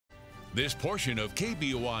This portion of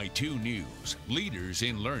KBOI 2 News, Leaders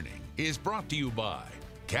in Learning, is brought to you by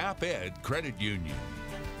Cap Ed Credit Union.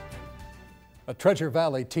 A Treasure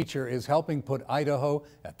Valley teacher is helping put Idaho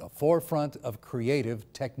at the forefront of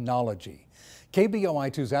creative technology.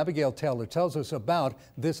 KBOI 2's Abigail Taylor tells us about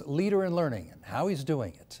this leader in learning and how he's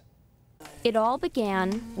doing it. It all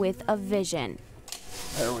began with a vision.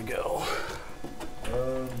 There we go.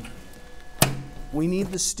 We need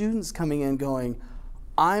the students coming in going,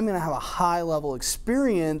 I'm going to have a high-level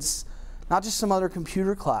experience, not just some other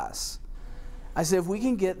computer class. I said, if we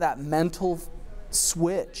can get that mental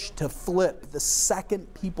switch to flip the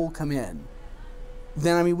second people come in,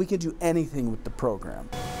 then we can do anything with the program.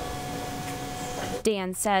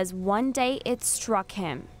 Dan says one day it struck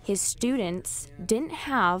him. His students didn't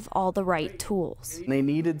have all the right tools. They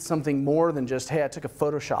needed something more than just, hey, I took a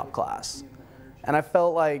Photoshop class. And I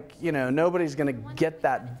felt like, nobody's going to get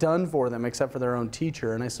that done for them except for their own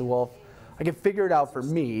teacher. And I said, well, if I can figure it out for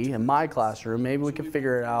me in my classroom, maybe we can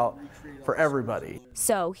figure it out for everybody.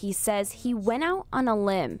 So he says he went out on a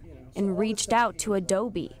limb and reached out to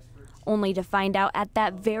Adobe, only to find out at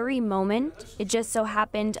that very moment, it just so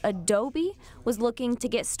happened Adobe was looking to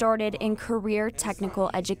get started in career technical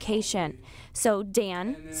education. So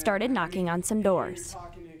Dan started knocking on some doors.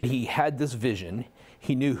 He had this vision,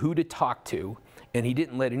 he knew who to talk to, and he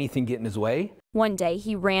didn't let anything get in his way. One day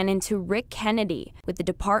he ran into Rick Kennedy with the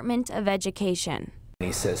Department of Education.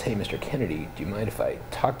 He says, hey, Mr. Kennedy, do you mind if I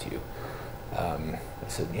talk to you? I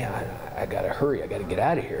said, yeah, I gotta hurry, I gotta get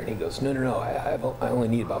out of here. And he goes, no, I only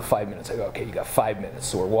need about 5 minutes. I go, okay, you got 5 minutes.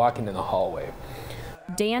 So we're walking in the hallway.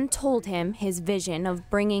 Dan told him his vision of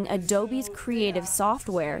bringing Adobe's creative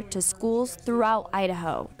software to schools throughout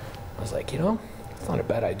Idaho. I was like, it's not a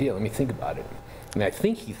bad idea, let me think about it. And I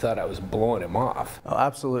think he thought I was blowing him off. Oh,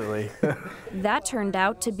 absolutely. That turned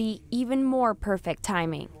out to be even more perfect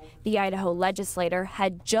timing. The Idaho legislator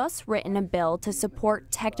had just written a bill to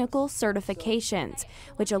support technical certifications,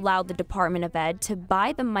 which allowed the Department of Ed to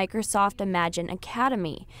buy the Microsoft Imagine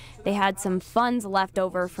Academy. They had some funds left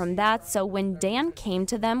over from that, so when Dan came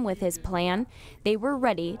to them with his plan, they were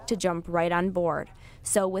ready to jump right on board.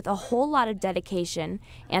 So with a whole lot of dedication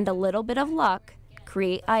and a little bit of luck,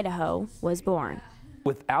 Create Idaho was born.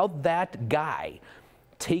 Without that guy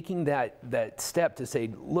taking that step to say,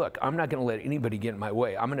 look, I'm not going to let anybody get in my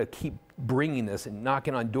way, I'm going to keep bringing this and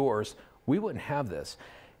knocking on doors, we wouldn't have this.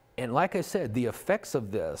 And like I said, the effects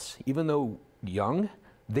of this, even though young,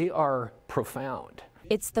 they are profound.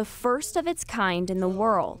 It's the first of its kind in the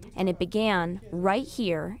world, and it began right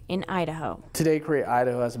here in Idaho. Today, Create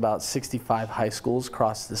Idaho has about 65 high schools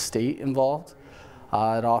across the state involved.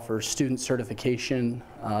 It offers student certification.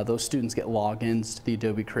 Those students get logins to the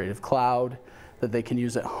Adobe Creative Cloud that they can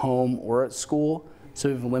use at home or at school. So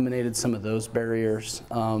we've eliminated some of those barriers.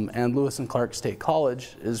 And Lewis and Clark State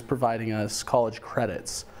College is providing us college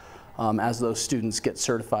credits as those students get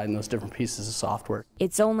certified in those different pieces of software.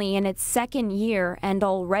 It's only in its second year, and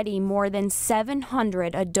already more than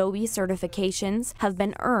 700 Adobe certifications have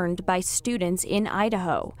been earned by students in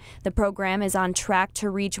Idaho. The program is on track to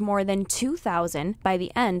reach more than 2,000 by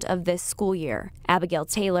the end of this school year. Abigail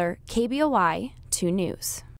Taylor, KBOI 2 News.